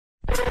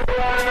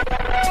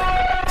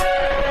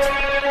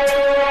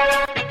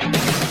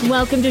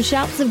Welcome to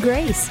Shouts of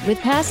Grace with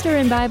pastor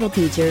and Bible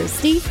teacher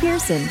Steve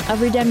Pearson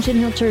of Redemption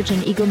Hill Church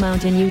in Eagle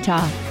Mountain,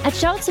 Utah. At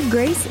Shouts of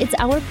Grace, it's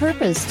our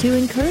purpose to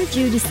encourage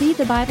you to see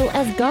the Bible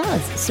as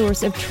God's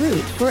source of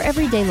truth for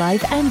everyday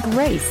life and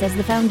grace as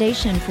the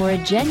foundation for a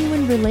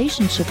genuine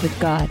relationship with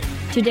God.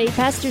 Today,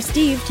 Pastor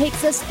Steve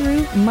takes us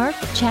through Mark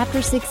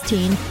chapter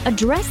 16,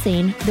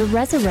 addressing the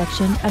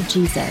resurrection of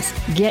Jesus.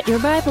 Get your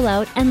Bible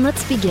out and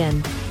let's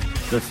begin.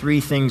 The three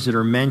things that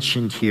are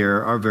mentioned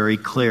here are very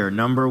clear.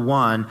 Number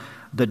one,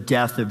 the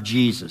death of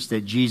Jesus,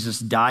 that Jesus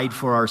died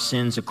for our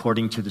sins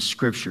according to the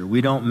Scripture.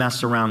 We don't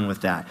mess around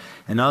with that.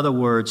 In other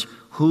words,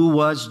 who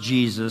was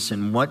Jesus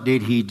and what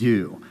did he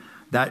do?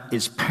 That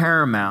is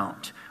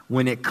paramount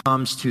when it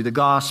comes to the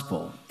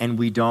gospel, and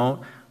we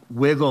don't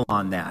wiggle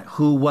on that.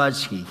 Who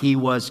was he? He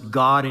was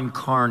God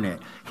incarnate.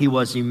 He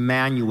was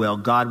Emmanuel,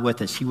 God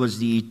with us. He was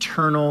the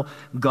eternal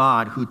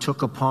God who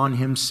took upon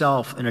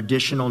himself an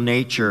additional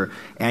nature,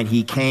 and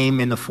he came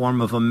in the form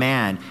of a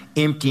man,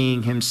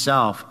 emptying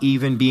himself,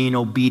 even being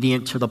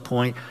obedient to the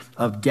point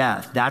of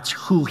death. That's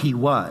who he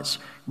was.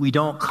 We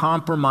don't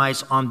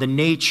compromise on the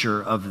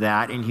nature of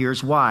that, and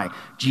here's why.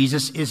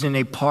 Jesus isn't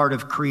a part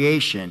of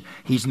creation.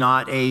 He's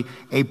not a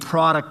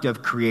product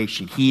of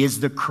creation. He is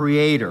the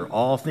creator.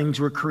 All things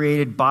were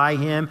created by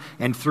him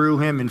and through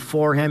him and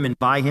for him, and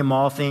by him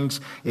all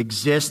things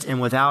exist, and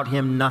without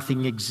him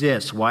nothing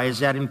exists. Why is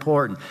that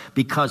important?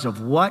 Because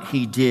of what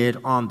he did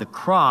on the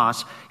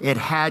cross. It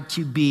had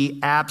to be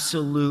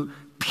absolute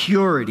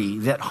purity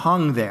that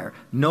hung there.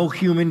 No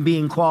human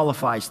being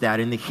qualifies that.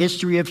 In the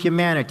history of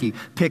humanity,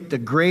 pick the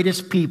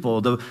greatest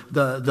people,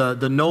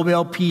 the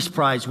Nobel Peace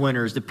Prize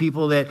winners, the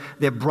people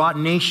that brought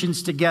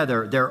nations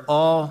together. They're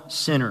all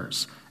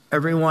sinners,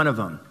 every one of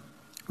them.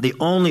 The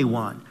only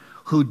one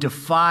who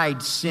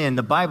defied sin.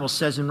 The Bible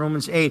says in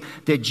Romans 8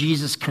 that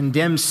Jesus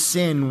condemned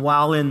sin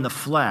while in the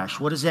flesh.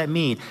 What does that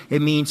mean?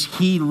 It means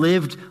he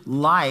lived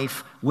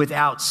life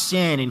without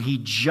sin, and he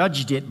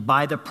judged it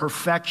by the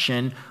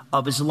perfection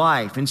of his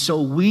life. And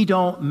so we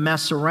don't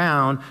mess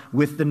around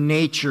with the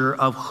nature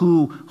of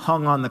who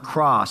hung on the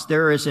cross.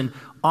 There is an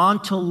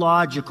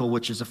ontological,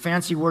 which is a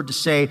fancy word to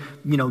say,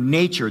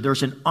 nature.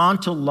 There's an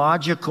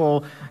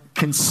ontological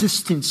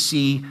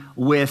consistency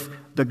with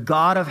the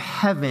God of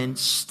heaven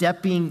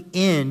stepping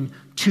in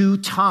to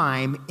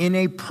time in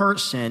a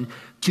person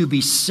to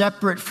be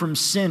separate from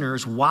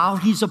sinners while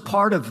he's a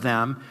part of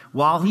them,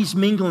 while he's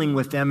mingling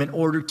with them in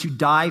order to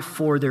die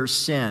for their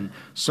sin.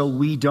 So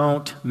we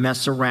don't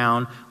mess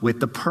around with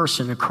the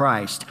person of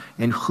Christ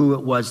and who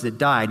it was that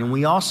died. And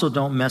we also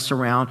don't mess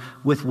around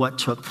with what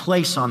took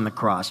place on the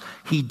cross.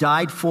 He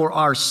died for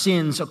our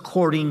sins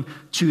according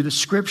to the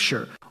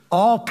Scripture.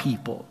 All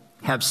people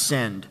have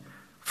sinned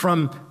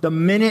from the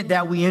minute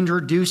that we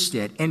introduced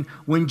it. And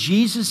when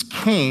Jesus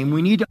came,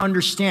 we need to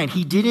understand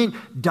he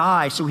didn't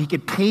die so he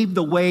could pave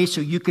the way so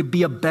you could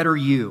be a better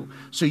you,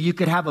 so you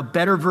could have a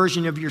better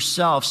version of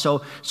yourself,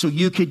 so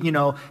you could,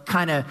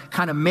 kind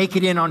of make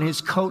it in on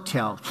his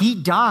coattail. He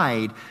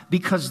died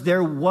because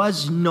there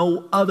was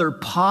no other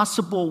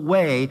possible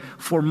way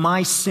for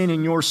my sin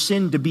and your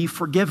sin to be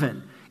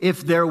forgiven.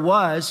 If there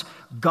was,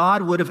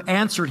 God would have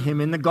answered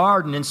him in the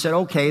garden and said,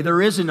 okay, there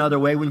is another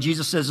way. When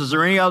Jesus says, is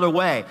there any other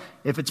way?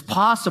 If it's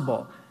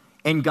possible.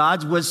 And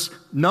God's was,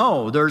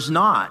 no, there's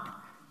not.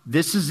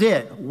 This is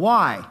it.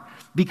 Why?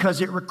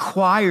 Because it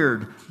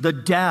required the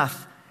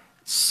death.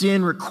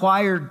 Sin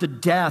required the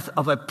death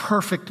of a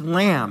perfect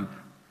lamb.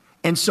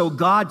 And so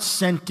God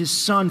sent his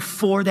son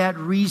for that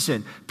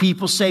reason.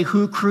 People say,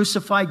 who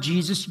crucified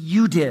Jesus?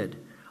 You did.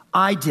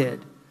 I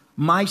did.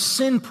 My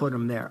sin put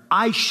him there.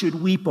 I should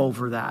weep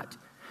over that.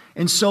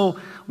 And so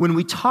when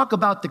we talk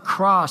about the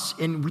cross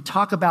and we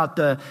talk about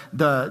the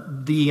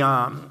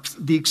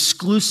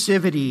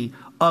exclusivity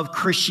of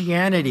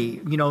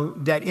Christianity,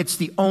 that it's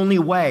the only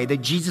way,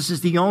 that Jesus is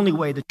the only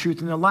way, the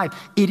truth, and the life,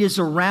 it is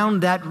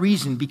around that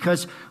reason.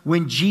 Because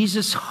when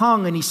Jesus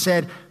hung and he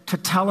said,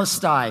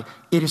 Tetelestai,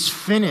 it is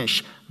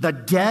finished. The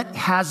debt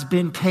has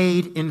been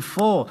paid in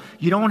full.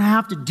 You don't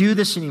have to do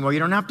this anymore. You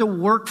don't have to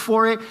work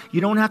for it. You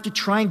don't have to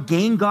try and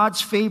gain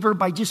God's favor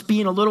by just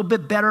being a little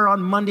bit better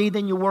on Monday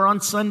than you were on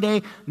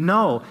Sunday.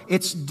 No,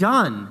 it's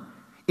done.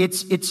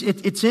 It's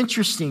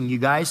interesting, you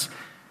guys.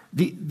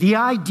 The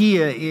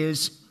idea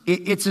is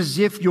it's as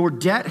if your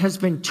debt has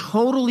been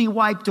totally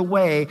wiped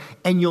away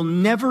and you'll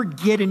never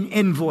get an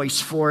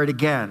invoice for it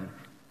again,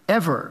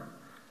 ever.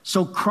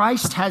 So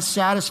Christ has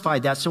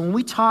satisfied that. So when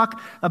we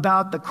talk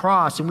about the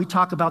cross and we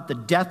talk about the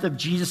death of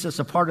Jesus as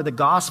a part of the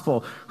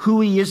gospel,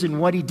 who he is and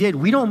what he did,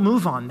 we don't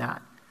move on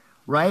that,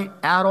 right?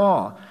 At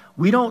all.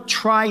 We don't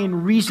try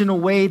and reason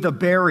away the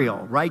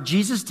burial, right?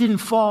 Jesus didn't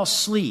fall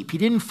asleep. He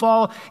didn't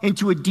fall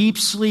into a deep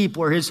sleep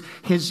where his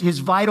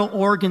vital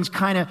organs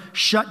kind of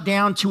shut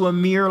down to a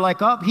mere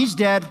like, oh, he's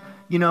dead.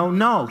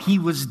 No, he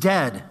was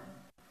dead.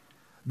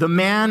 The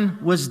man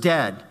was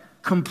dead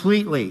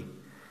completely.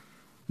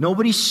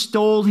 Nobody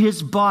stole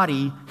his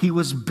body. He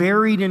was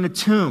buried in a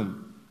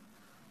tomb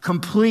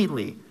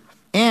completely.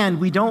 And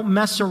we don't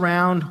mess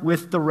around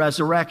with the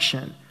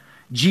resurrection.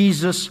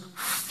 Jesus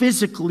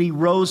physically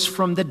rose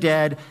from the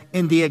dead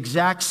in the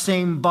exact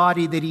same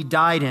body that he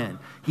died in.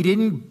 He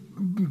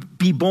didn't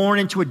be born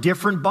into a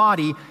different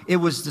body. It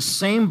was the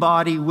same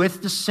body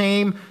with the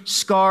same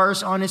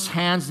scars on his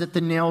hands that the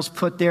nails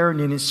put there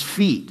and in his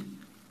feet.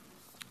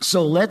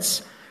 So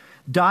let's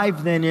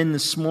dive then in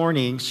this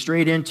morning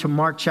straight into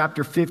Mark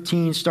chapter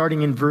 15,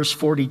 starting in verse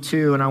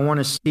 42. And I want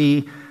to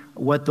see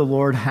what the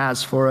Lord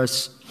has for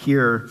us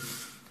here.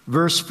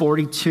 Verse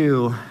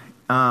 42,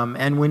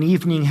 and when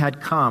evening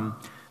had come,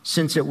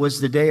 since it was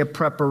the day of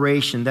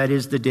preparation, that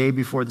is the day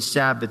before the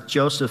Sabbath,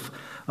 Joseph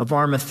of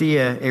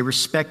Arimathea, a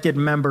respected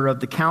member of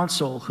the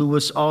council, who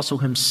was also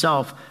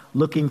himself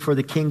looking for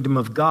the kingdom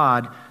of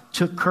God,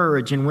 took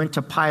courage and went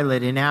to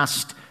Pilate and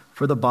asked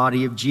for the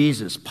body of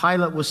Jesus.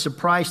 Pilate was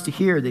surprised to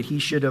hear that he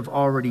should have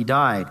already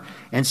died.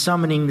 And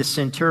summoning the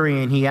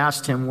centurion, he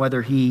asked him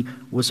whether he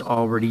was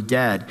already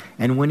dead.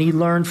 And when he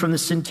learned from the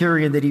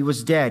centurion that he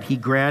was dead, he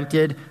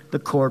granted the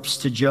corpse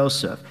to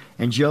Joseph.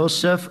 And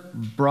Joseph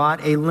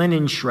brought a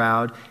linen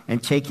shroud,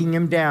 and taking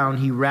him down,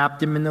 he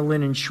wrapped him in the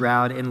linen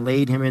shroud and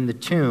laid him in the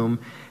tomb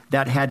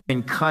that had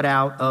been cut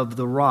out of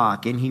the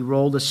rock. And he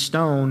rolled a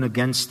stone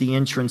against the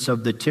entrance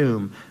of the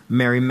tomb.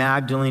 Mary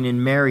Magdalene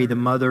and Mary, the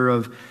mother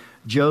of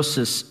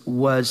Joseph,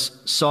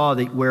 saw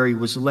that where he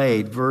was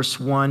laid. Verse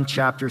 1,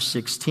 chapter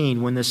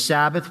 16. When the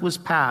Sabbath was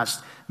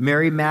past,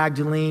 Mary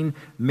Magdalene,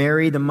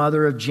 Mary, the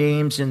mother of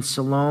James, and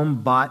Salome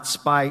bought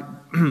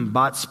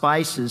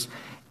spices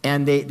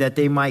and that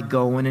they might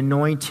go and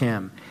anoint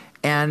him.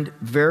 And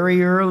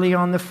very early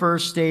on the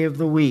first day of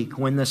the week,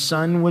 when the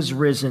sun was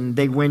risen,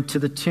 they went to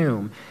the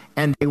tomb.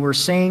 And they were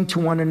saying to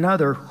one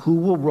another, who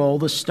will roll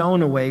the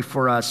stone away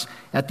for us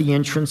at the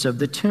entrance of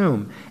the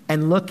tomb?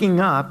 And looking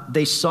up,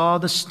 they saw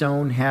the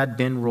stone had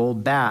been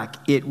rolled back.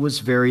 It was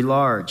very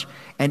large.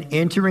 And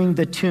entering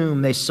the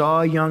tomb, they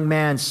saw a young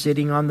man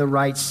sitting on the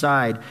right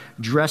side,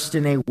 dressed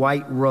in a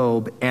white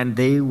robe, and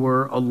they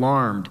were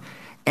alarmed.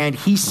 And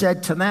he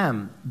said to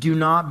them, do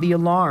not be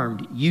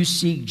alarmed. You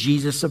seek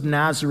Jesus of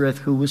Nazareth,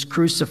 who was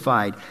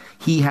crucified.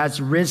 He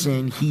has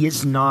risen. He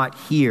is not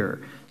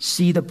here.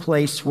 See the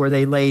place where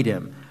they laid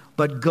him.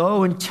 But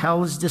go and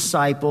tell his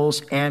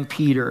disciples and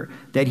Peter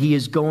that he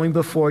is going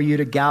before you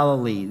to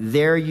Galilee.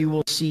 There you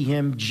will see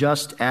him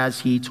just as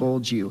he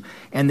told you.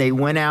 And they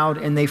went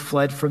out and they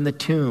fled from the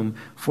tomb,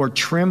 for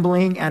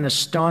trembling and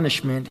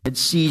astonishment had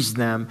seized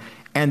them.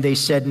 And they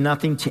said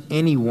nothing to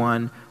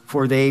anyone,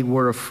 for they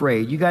were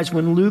afraid. You guys,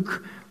 when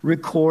Luke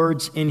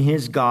records in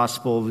his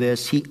gospel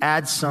this, he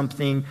adds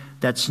something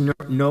that's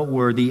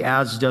noteworthy,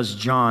 as does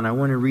John. I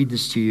want to read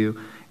this to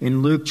you.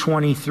 In Luke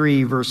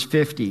 23, verse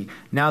 50,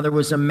 now there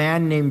was a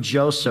man named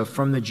Joseph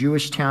from the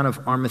Jewish town of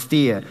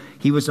Arimathea.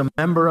 He was a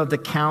member of the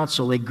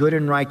council, a good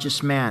and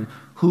righteous man,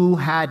 who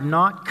had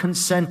not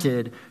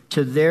consented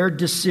to their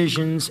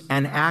decisions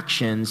and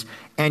actions,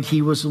 and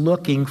he was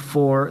looking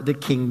for the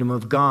kingdom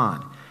of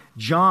God.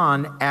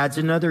 John adds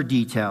another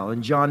detail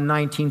in John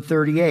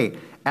 19:38.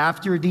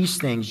 After these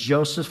things,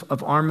 Joseph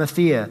of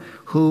Arimathea,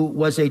 who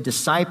was a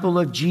disciple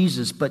of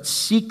Jesus, but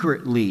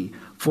secretly,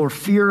 for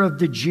fear of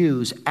the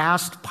Jews,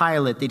 asked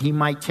Pilate that he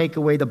might take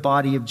away the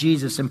body of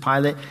Jesus, and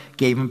Pilate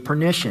gave him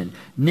permission.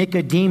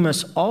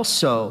 Nicodemus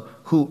also,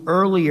 who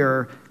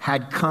earlier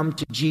had come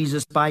to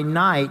Jesus by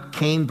night,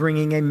 came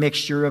bringing a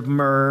mixture of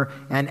myrrh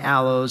and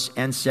aloes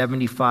and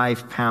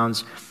 75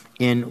 pounds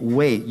in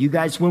weight. You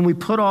guys, when we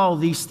put all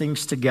these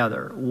things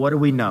together, what do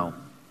we know?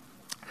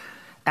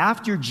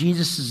 After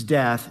Jesus'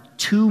 death,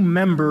 two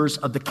members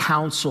of the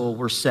council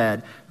were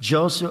said.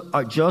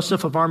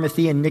 Joseph of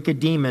Arimathea and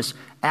Nicodemus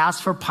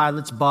asked for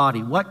Pilate's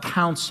body. What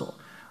council?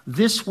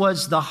 This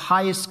was the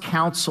highest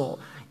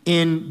council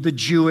in the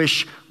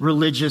Jewish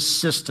religious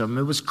system.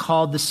 It was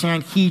called the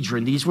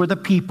Sanhedrin. These were the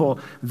people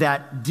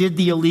that did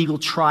the illegal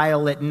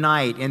trial at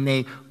night, and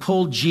they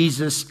pulled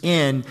Jesus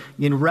in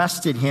and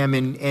arrested him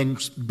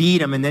and beat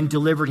him and then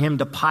delivered him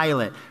to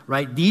Pilate,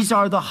 right? These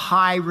are the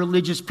high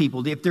religious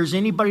people. If there's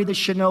anybody that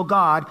should know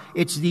God,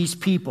 it's these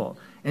people.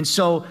 And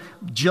so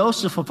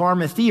Joseph of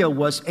Arimathea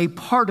was a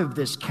part of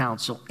this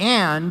council,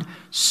 and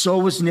so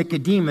was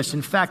Nicodemus.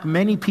 In fact,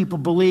 many people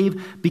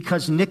believe,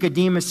 because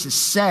Nicodemus is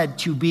said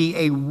to be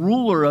a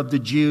ruler of the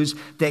Jews,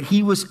 that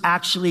he was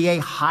actually a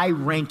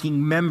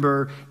high-ranking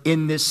member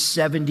in this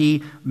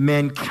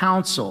 70-men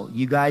council.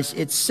 You guys,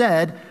 it's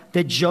said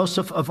that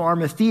Joseph of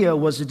Arimathea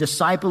was a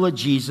disciple of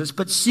Jesus,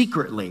 but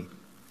secretly,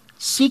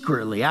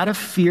 out of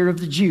fear of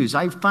the Jews.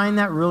 I find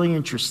that really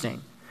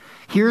interesting.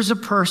 Here's a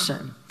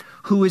person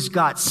who has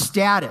got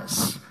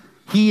status.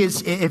 He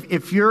is,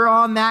 if you're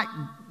on that,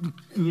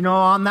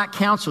 on that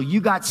council,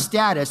 you got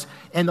status,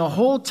 and the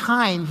whole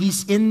time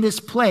he's in this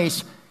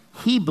place,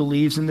 he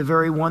believes in the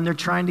very one they're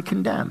trying to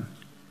condemn.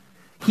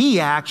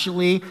 He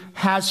actually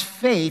has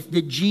faith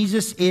that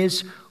Jesus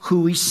is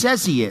who he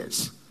says he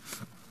is.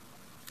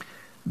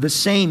 The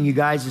same, you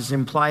guys, is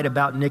implied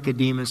about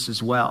Nicodemus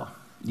as well.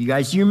 You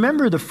guys, you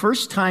remember the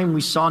first time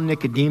we saw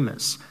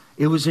Nicodemus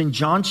It was in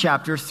John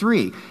chapter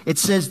 3. It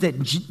says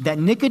that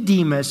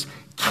Nicodemus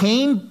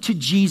came to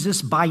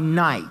Jesus by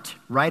night,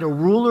 right? A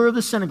ruler of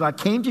the synagogue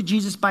came to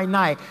Jesus by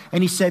night,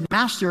 and he said,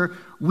 Master,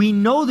 we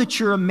know that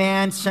you're a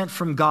man sent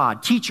from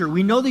God. Teacher,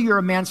 we know that you're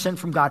a man sent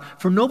from God,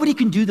 for nobody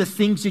can do the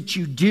things that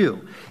you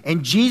do.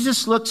 And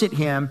Jesus looks at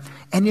him,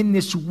 and in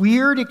this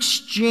weird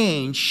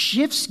exchange,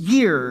 shifts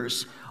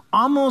gears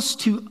almost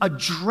to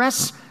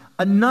address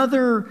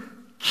another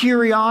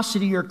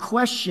curiosity or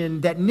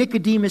question that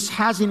Nicodemus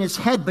has in his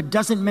head but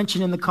doesn't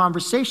mention in the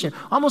conversation.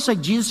 Almost like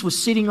Jesus was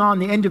sitting on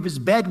the end of his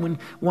bed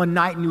one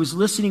night and he was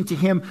listening to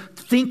him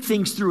think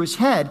things through his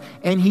head.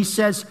 And he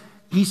says,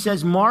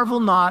 marvel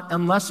not,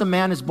 unless a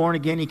man is born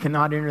again, he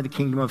cannot enter the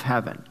kingdom of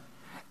heaven.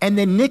 And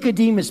then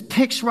Nicodemus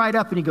picks right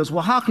up and he goes,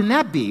 well, how can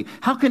that be?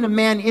 How can a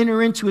man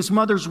enter into his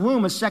mother's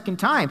womb a second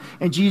time?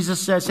 And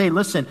Jesus says, hey,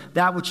 listen,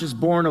 that which is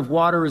born of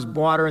water is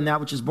water, and that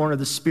which is born of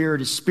the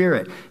Spirit is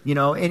spirit. You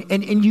know,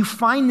 and you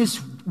find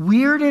this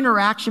weird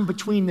interaction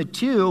between the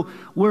two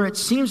where it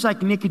seems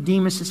like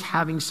Nicodemus is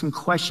having some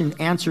question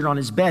answered on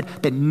his bed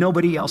that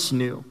nobody else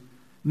knew.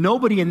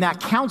 Nobody in that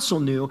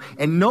council knew,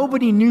 and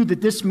nobody knew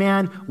that this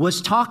man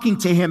was talking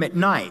to him at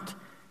night.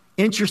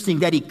 Interesting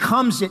that he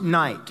comes at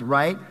night,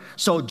 right?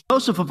 So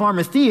Joseph of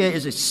Arimathea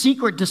is a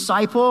secret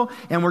disciple,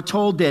 and we're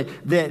told that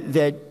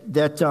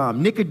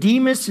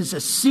Nicodemus is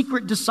a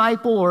secret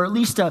disciple, or at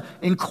least an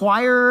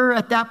inquirer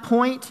at that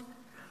point.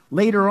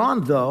 Later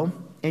on, though,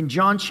 in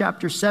John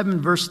chapter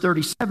 7, verse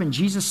 37,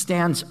 Jesus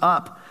stands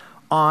up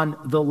on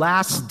the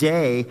last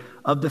day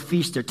of the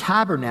Feast of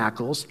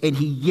Tabernacles, and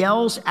he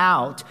yells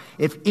out,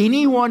 if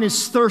anyone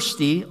is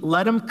thirsty,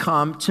 let him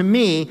come to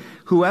me.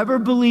 Whoever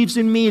believes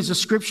in me, as the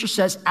scripture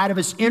says, out of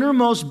his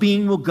innermost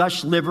being will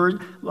gush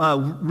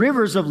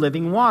rivers of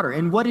living water.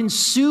 And what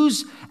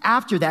ensues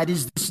after that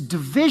is this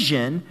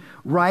division,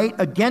 right,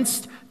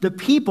 against the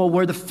people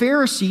where the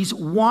Pharisees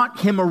want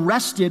him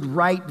arrested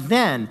right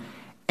then.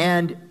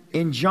 And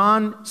in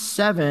John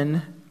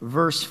 7,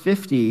 verse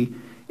 50,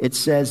 it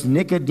says,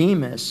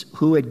 Nicodemus,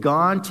 who had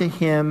gone to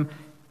him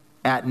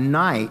at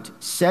night,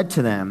 said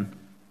to them,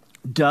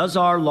 does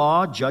our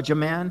law judge a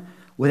man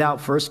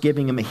without first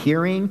giving him a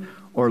hearing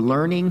or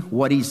learning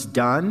what he's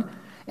done?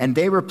 And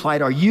they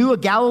replied, are you a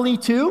Galilee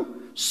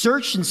too?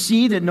 Search and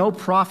see that no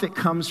prophet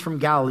comes from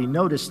Galilee.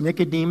 Notice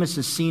Nicodemus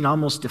is seen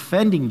almost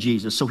defending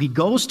Jesus. So he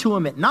goes to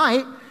him at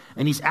night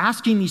and he's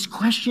asking these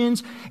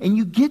questions, and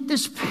you get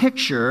this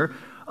picture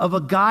of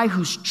a guy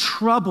who's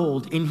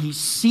troubled and he's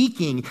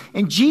seeking.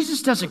 And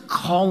Jesus doesn't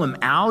call him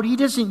out. He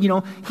doesn't,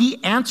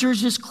 he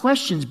answers his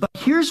questions. But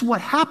here's what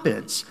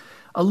happens.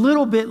 A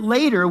little bit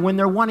later, when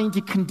they're wanting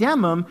to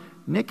condemn him,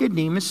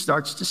 Nicodemus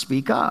starts to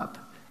speak up.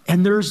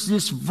 And there's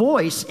this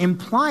voice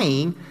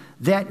implying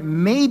that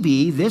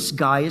maybe this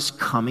guy is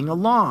coming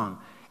along.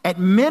 At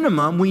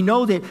minimum, we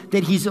know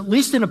that he's at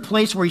least in a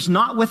place where he's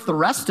not with the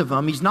rest of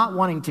them. He's not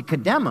wanting to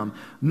condemn them.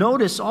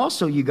 Notice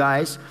also, you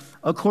guys,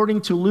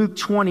 according to Luke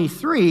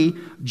 23,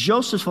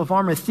 Joseph of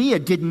Arimathea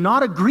did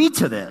not agree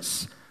to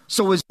this.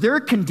 So as they're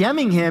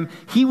condemning him,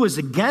 he was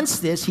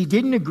against this. He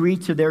didn't agree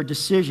to their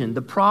decision.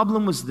 The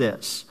problem was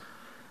this.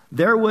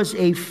 There was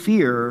a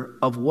fear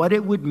of what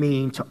it would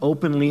mean to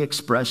openly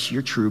express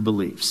your true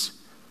beliefs.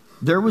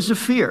 There was a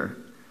fear.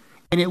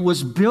 And it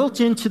was built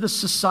into the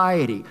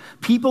society.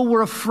 People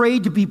were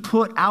afraid to be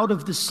put out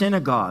of the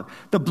synagogue.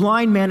 The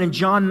blind man in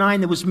John 9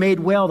 that was made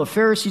well, the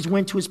Pharisees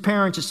went to his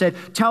parents and said,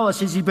 tell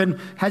us, has he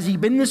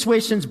been this way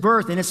since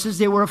birth? And it says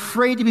they were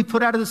afraid to be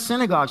put out of the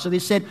synagogue. So they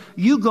said,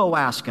 you go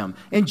ask him.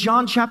 In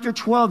John chapter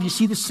 12, you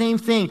see the same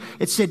thing.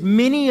 It said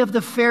many of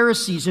the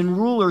Pharisees and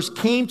rulers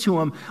came to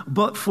him,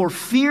 but for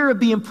fear of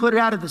being put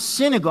out of the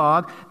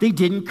synagogue, they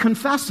didn't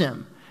confess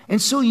him.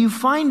 And so you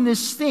find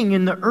this thing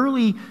in the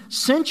early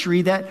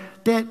century that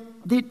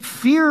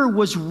fear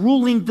was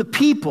ruling the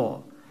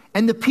people.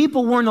 And the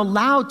people weren't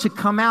allowed to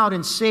come out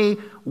and say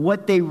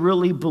what they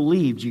really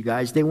believed, you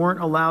guys. They weren't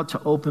allowed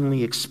to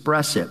openly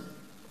express it.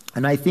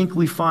 And I think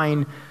we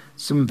find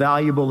some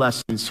valuable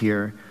lessons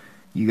here,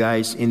 you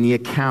guys, in the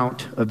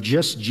account of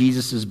just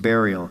Jesus'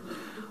 burial.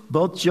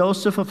 Both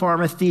Joseph of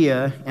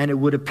Arimathea, and it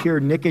would appear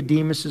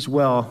Nicodemus as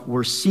well,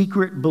 were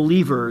secret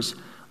believers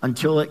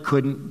until it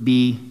couldn't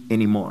be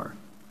anymore.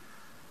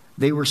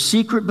 They were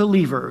secret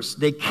believers.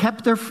 They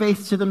kept their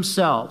faith to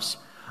themselves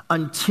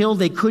until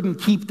they couldn't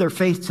keep their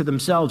faith to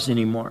themselves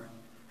anymore.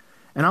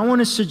 And I want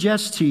to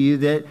suggest to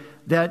you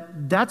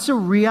that's a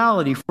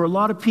reality for a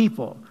lot of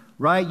people,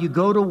 right? You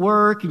go to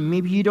work and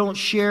maybe you don't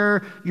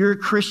share you're a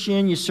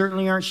Christian. You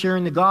certainly aren't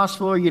sharing the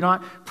gospel, or you're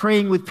not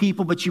praying with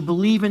people, but you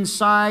believe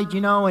inside,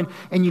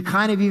 and you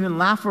kind of even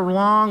laugh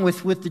along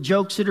with the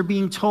jokes that are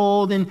being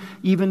told. And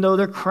even though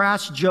they're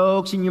crass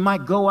jokes, and you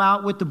might go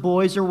out with the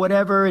boys or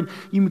whatever, and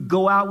you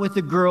go out with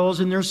the girls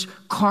and there's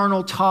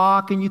carnal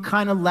talk and you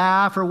kind of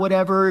laugh or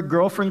whatever. A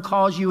girlfriend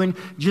calls you and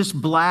just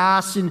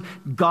blasts and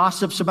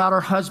gossips about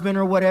her husband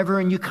or whatever,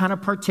 and you kind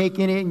of partake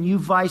in it, and you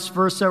vice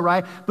versa,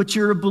 right? But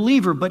you're a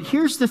believer. But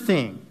here's the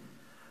thing.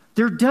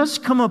 There does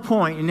come a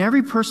point in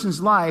every person's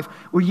life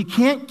where you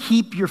can't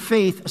keep your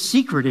faith a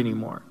secret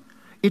anymore.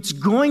 it's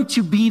going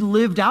to be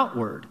lived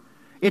outward.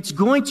 It's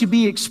going to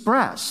be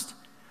expressed.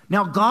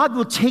 Now, God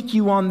will take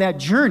you on that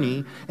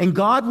journey, and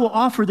God will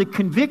offer the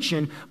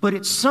conviction, but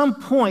at some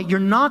point, you're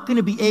not going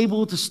to be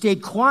able to stay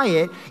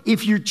quiet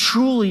if you're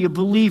truly a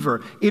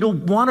believer. It'll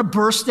want to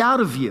burst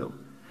out of you.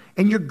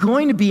 And you're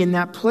going to be in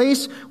that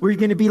place where you're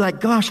going to be like,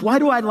 gosh, why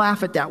do I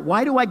laugh at that?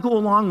 Why do I go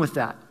along with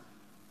that?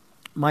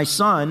 My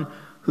son,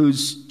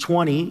 who's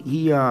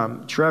 20,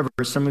 Trevor,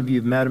 some of you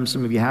have met him,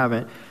 some of you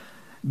haven't.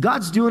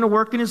 God's doing a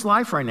work in his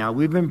life right now.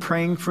 We've been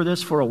praying for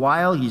this for a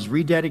while. He's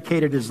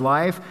rededicated his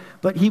life.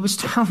 But he was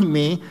telling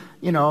me,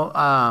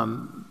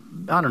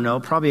 I don't know,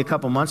 probably a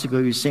couple months ago,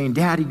 he was saying,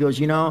 Dad, he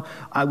goes,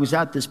 I was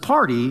at this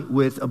party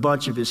with a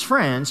bunch of his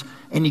friends,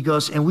 and he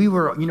goes, and we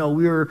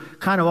were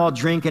kind of all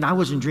drinking. I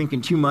wasn't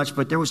drinking too much,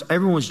 but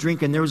everyone was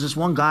drinking. There was this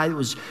one guy that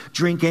was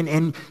drinking,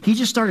 and he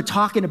just started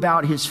talking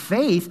about his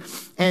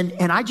faith, and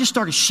I just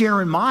started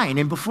sharing mine.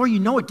 And before you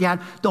know it, Dad,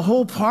 the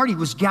whole party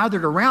was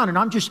gathered around, and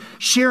I'm just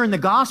sharing the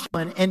gospel,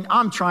 and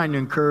I'm trying to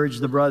encourage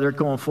the brother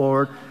going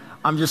forward.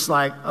 I'm just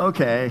like,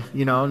 okay,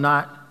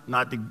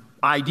 not the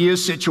idea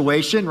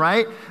situation,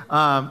 right?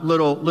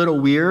 Little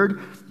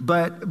weird,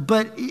 but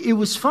it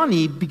was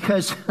funny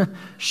because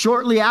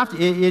shortly after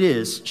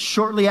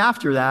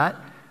that,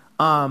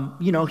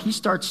 he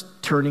starts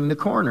turning the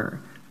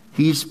corner.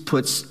 He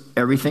puts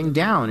everything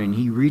down and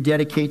he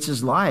rededicates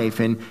his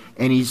life and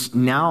he's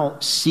now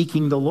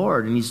seeking the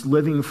Lord and he's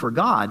living for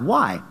God.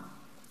 Why?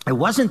 It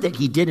wasn't that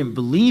he didn't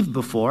believe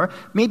before.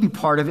 Maybe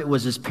part of it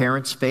was his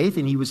parents' faith,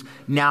 and he was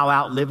now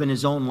out living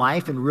his own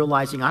life and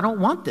realizing, I don't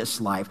want this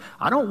life.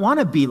 I don't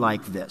want to be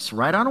like this,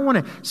 right? I don't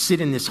want to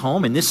sit in this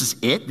home, and this is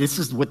it. This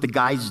is what the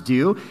guys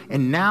do.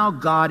 And now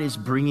God is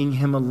bringing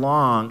him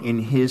along in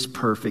his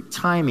perfect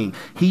timing.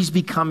 He's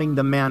becoming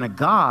the man of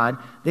God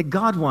that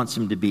God wants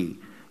him to be.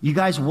 You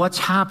guys, what's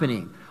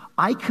happening?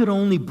 I could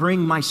only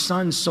bring my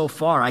son so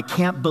far. I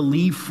can't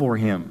believe for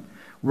him.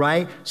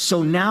 Right?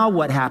 So now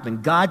what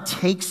happened? God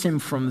takes him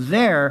from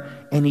there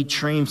and he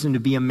trains him to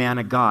be a man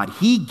of God.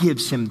 He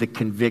gives him the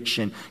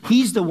conviction.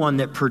 He's the one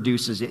that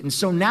produces it. And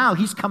so now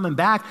he's coming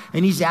back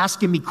and he's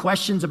asking me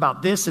questions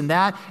about this and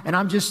that. And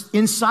I'm just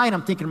inside,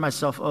 I'm thinking to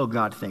myself, oh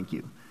God, thank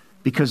you.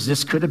 Because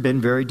this could have been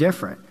very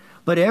different.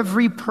 But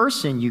every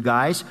person, you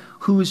guys,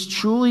 who is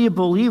truly a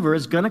believer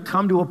is going to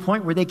come to a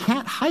point where they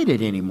can't hide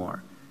it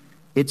anymore.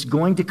 It's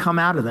going to come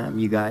out of them,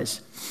 you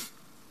guys.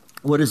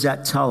 What does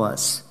that tell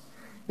us?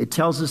 It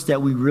tells us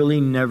that we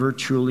really never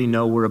truly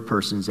know where a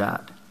person's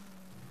at.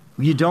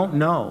 You don't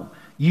know.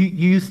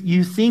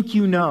 You think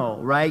you know,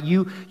 right?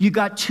 You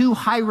got two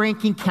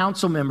high-ranking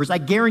council members. I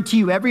guarantee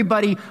you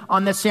everybody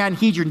on the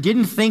Sanhedrin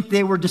didn't think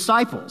they were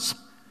disciples.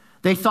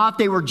 They thought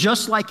they were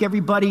just like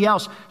everybody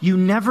else. You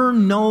never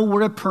know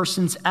where a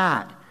person's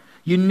at.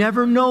 You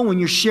never know when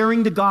you're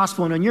sharing the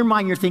gospel and in your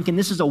mind you're thinking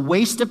this is a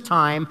waste of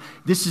time.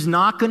 This is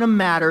not going to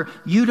matter.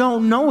 You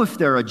don't know if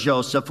they're a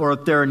Joseph or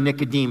if they're a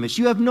Nicodemus.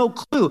 You have no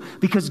clue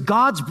because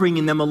God's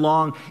bringing them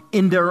along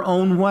in their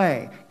own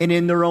way and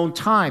in their own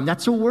time.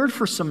 That's a word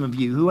for some of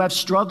you who have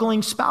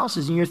struggling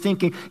spouses and you're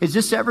thinking, is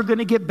this ever going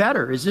to get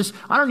better?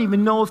 I don't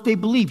even know if they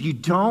believe. You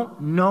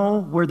don't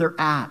know where they're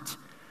at.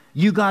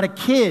 You got a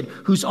kid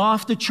who's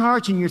off the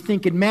charts and you're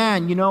thinking,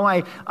 man,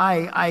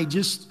 I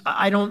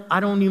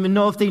don't even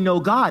know if they know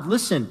God.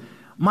 Listen,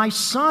 my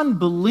son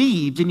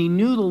believed and he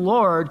knew the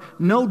Lord,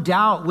 no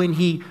doubt when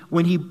he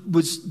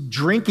was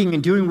drinking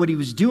and doing what he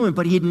was doing,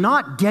 but he had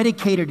not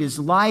dedicated his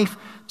life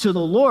to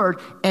the Lord.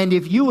 And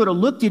if you would have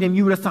looked at him,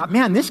 you would have thought,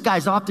 man, this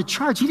guy's off the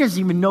charts. He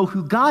doesn't even know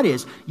who God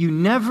is. You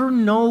never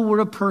know where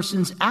a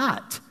person's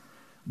at.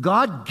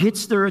 God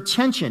gets their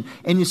attention.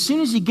 And as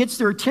soon as he gets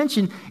their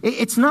attention,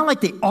 it's not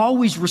like they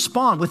always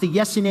respond with a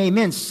yes and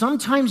amen.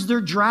 Sometimes they're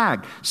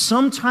dragged.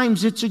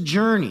 Sometimes it's a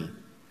journey.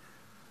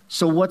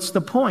 So what's the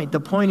point? The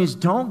point is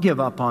don't give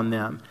up on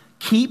them.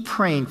 Keep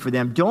praying for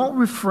them. Don't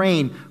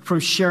refrain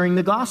from sharing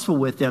the gospel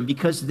with them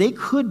because they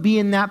could be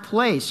in that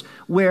place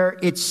where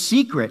it's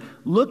secret.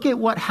 Look at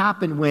what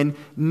happened when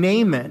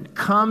Naaman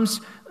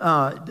comes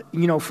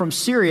from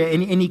Syria,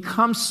 and he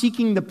comes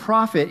seeking the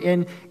prophet,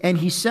 and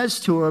he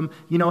says to him,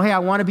 hey, I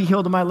want to be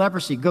healed of my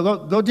leprosy.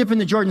 Go dip in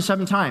the Jordan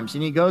 7 times.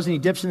 And he goes and he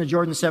dips in the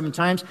Jordan 7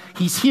 times.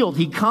 He's healed.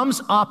 He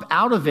comes up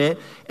out of it,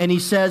 and he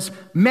says,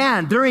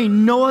 man, there ain't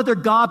no other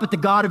God but the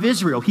God of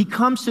Israel. He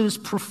comes to this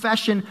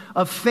profession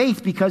of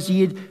faith because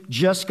he had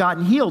just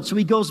gotten healed. So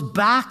he goes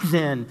back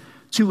then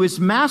to his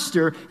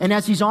master, and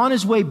as he's on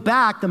his way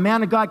back, the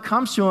man of God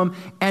comes to him,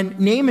 and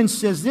Naaman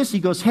says this, he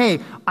goes, hey,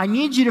 I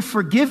need you to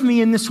forgive me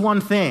in this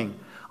one thing.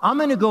 I'm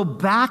going to go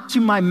back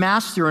to my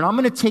master, and I'm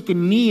going to take a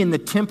knee in the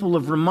temple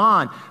of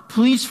Rimmon.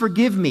 Please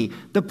forgive me.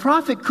 The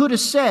prophet could have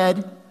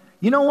said,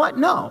 you know what?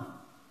 No.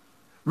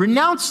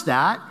 Renounce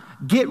that,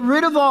 get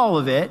rid of all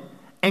of it,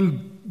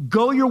 and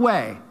go your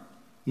way.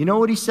 You know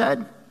what he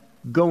said?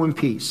 Go in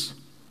peace.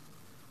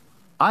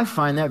 I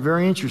find that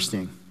very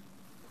interesting.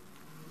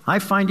 I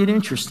find it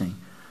interesting.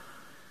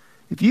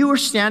 If you were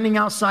standing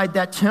outside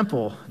that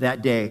temple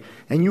that day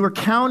and you were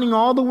counting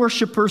all the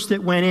worshipers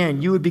that went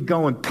in, you would be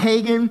going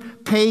pagan,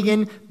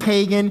 pagan,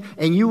 pagan,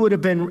 and you would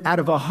have been, out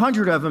of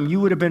 100 of them, you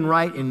would have been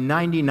right in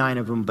 99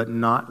 of them, but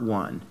not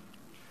one.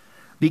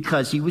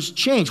 Because he was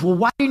changed. Well,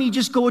 why didn't he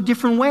just go a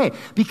different way?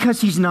 Because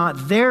he's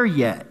not there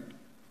yet.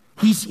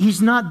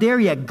 He's not there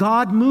yet.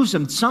 God moves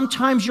him.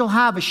 Sometimes you'll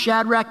have a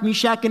Shadrach,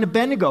 Meshach, and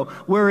Abednego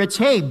where it's,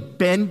 hey,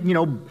 bend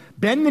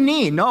the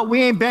knee. No,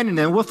 we ain't bending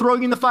it. We'll throw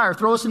you in the fire.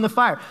 Throw us in the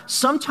fire.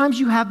 Sometimes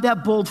you have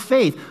that bold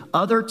faith.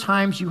 Other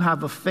times you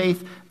have a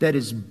faith that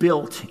is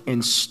built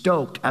and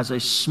stoked as a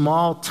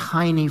small,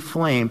 tiny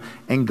flame,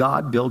 and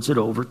God builds it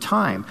over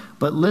time.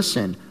 But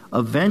listen,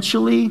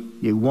 eventually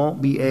you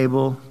won't be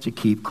able to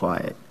keep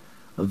quiet.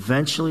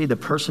 Eventually the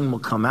person will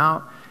come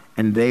out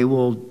and they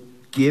will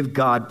give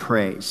God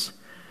praise.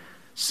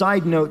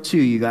 Side note too,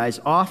 you guys,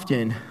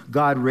 often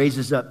God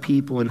raises up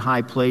people in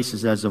high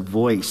places as a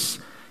voice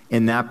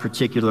in that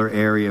particular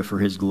area for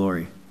his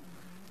glory.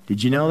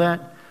 Did you know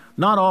that?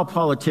 Not all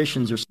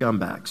politicians are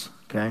scumbags,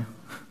 okay?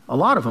 A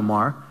lot of them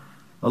are.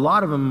 A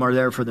lot of them are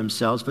there for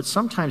themselves, but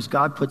sometimes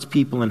God puts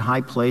people in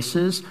high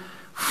places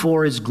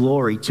for his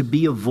glory, to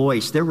be a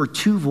voice. There were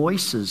 2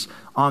 voices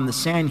on the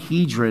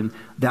Sanhedrin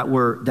that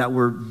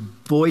were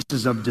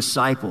voices of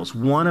disciples.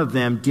 One of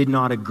them did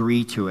not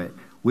agree to it.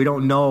 We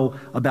don't know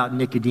about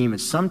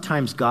Nicodemus.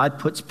 Sometimes God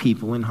puts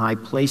people in high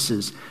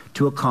places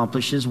to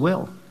accomplish his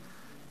will.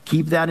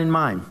 Keep that in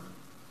mind.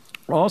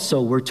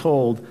 Also, we're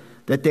told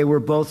that they were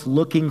both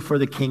looking for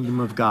the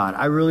kingdom of God.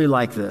 I really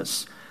like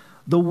this.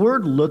 The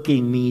word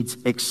looking means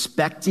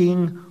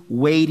expecting,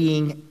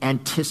 waiting,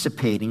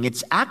 anticipating.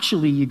 It's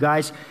actually, you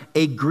guys,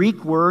 a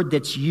Greek word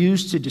that's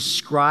used to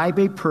describe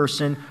a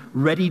person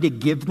ready to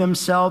give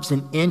themselves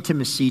an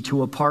intimacy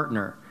to a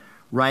partner,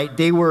 right?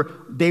 They were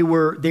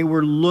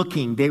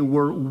looking, they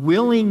were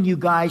willing, you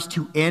guys,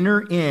 to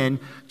enter in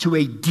to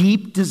a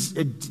deep this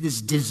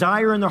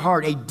desire in their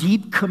heart, a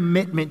deep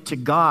commitment to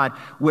God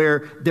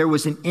where there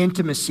was an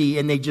intimacy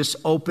and they just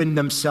opened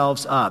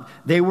themselves up.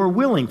 They were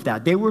willing for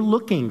that. They were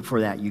looking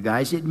for that, you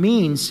guys. It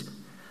means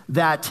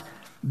that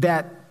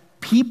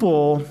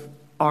people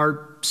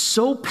are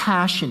so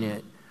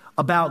passionate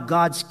about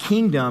God's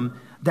kingdom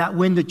that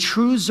when the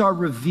truths are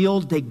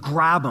revealed, they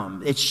grab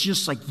them. It's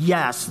just like,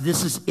 yes,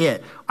 this is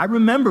it. I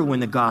remember when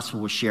the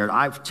gospel was shared.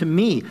 I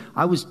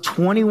was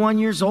 21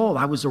 years old.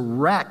 I was a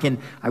wreck, and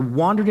I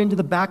wandered into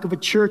the back of a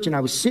church, and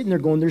I was sitting there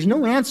going, there's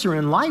no answer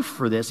in life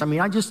for this. I mean,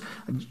 I just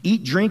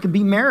eat, drink, and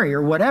be merry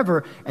or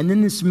whatever. And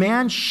then this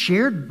man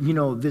shared,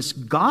 this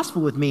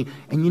gospel with me.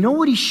 And you know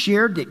what he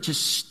shared that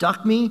just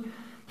stuck me?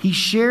 He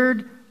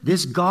shared,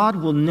 this God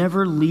will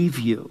never leave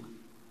you.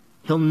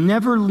 He'll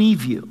never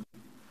leave you.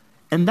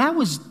 And that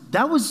was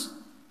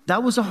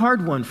a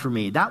hard one for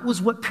me. That was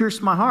what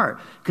pierced my heart,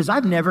 because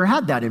I've never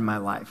had that in my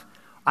life.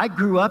 I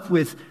grew up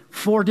with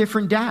 4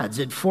 different dads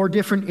at 4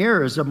 different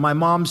eras of my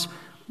mom's,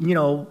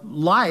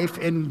 life,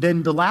 and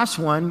then the last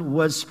one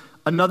was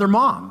another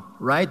mom,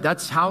 right?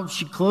 That's how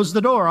she closed the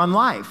door on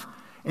life.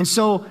 And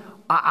so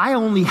I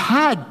only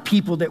had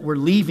people that were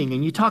leaving,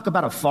 and you talk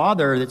about a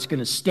father that's going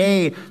to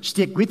stick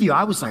with you.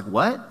 I was like,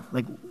 what?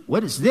 Like,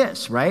 what is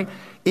this, right?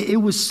 It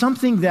was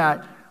something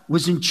that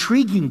was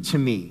intriguing to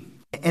me.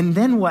 And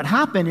then what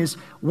happened is,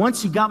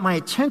 once he got my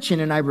attention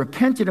and I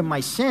repented of my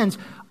sins,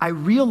 I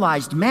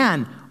realized,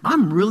 man,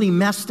 I'm really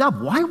messed up.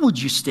 Why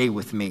would you stay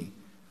with me?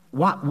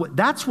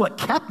 That's what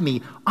kept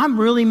me. I'm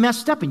really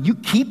messed up, and you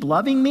keep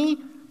loving me?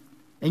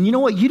 And you know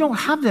what? You don't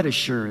have that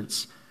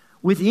assurance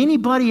with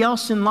anybody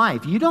else in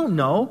life. You don't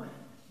know.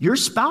 Your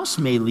spouse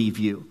may leave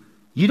you.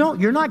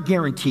 You're not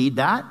guaranteed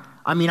that.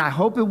 I mean, I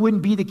hope it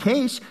wouldn't be the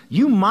case.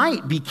 You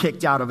might be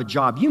kicked out of a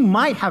job. You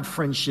might have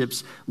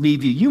friendships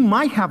leave you. You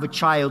might have a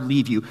child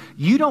leave you.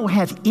 You don't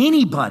have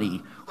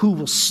anybody who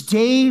will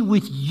stay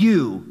with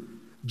you,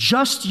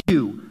 just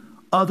you,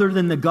 other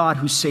than the God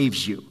who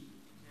saves you.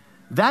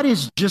 That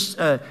is just,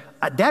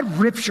 that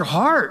rips your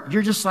heart.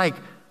 You're just like,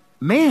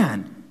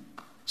 man.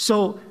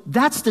 So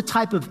that's the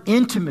type of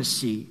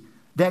intimacy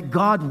that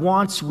God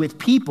wants with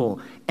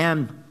people.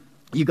 And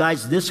you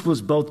guys, this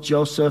was both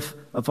Joseph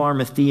of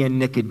Arimathea and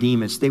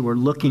Nicodemus. They were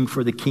looking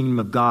for the kingdom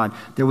of God.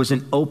 There was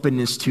an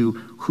openness to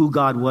who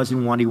God was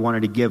and what he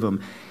wanted to give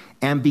them.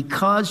 And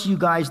because, you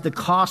guys, the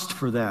cost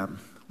for them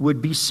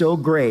would be so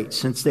great,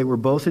 since they were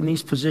both in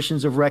these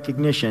positions of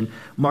recognition,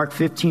 Mark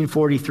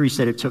 15:43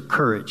 said it took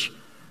courage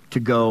to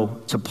go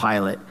to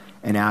Pilate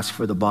and ask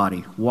for the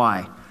body.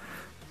 Why?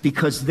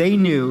 Because they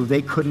knew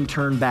they couldn't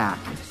turn back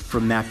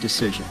from that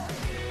decision.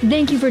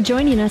 Thank you for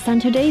joining us on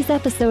today's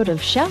episode of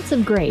Shouts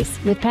of Grace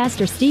with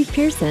Pastor Steve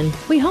Pearson.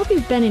 We hope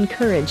you've been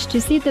encouraged to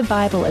see the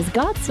Bible as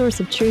God's source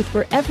of truth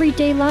for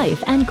everyday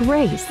life and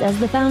grace as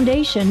the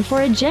foundation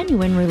for a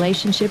genuine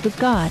relationship with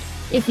God.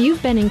 If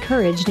you've been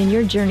encouraged in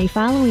your journey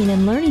following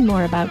and learning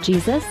more about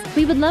Jesus,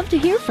 we would love to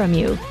hear from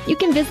you. You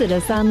can visit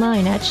us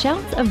online at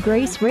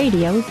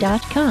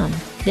shoutsofgraceradio.com.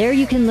 There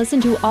you can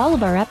listen to all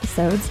of our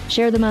episodes,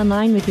 share them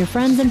online with your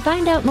friends, and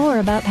find out more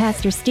about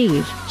Pastor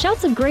Steve.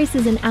 Shouts of Grace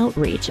is an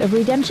outreach of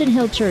Redemption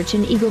Hill Church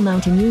in Eagle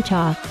Mountain,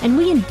 Utah, and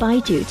we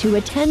invite you to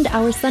attend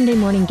our Sunday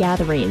morning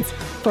gatherings.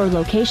 For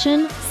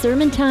location,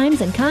 sermon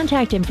times, and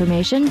contact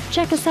information,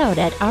 check us out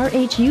at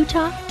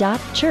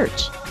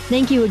rhutah.church.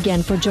 Thank you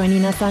again for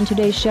joining us on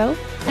today's show.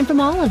 And from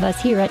all of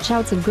us here at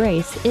Shouts of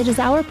Grace, it is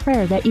our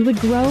prayer that you would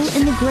grow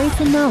in the grace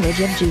and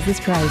knowledge of Jesus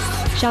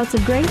Christ. Shouts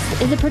of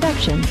Grace is a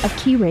production of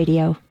Key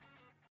Radio.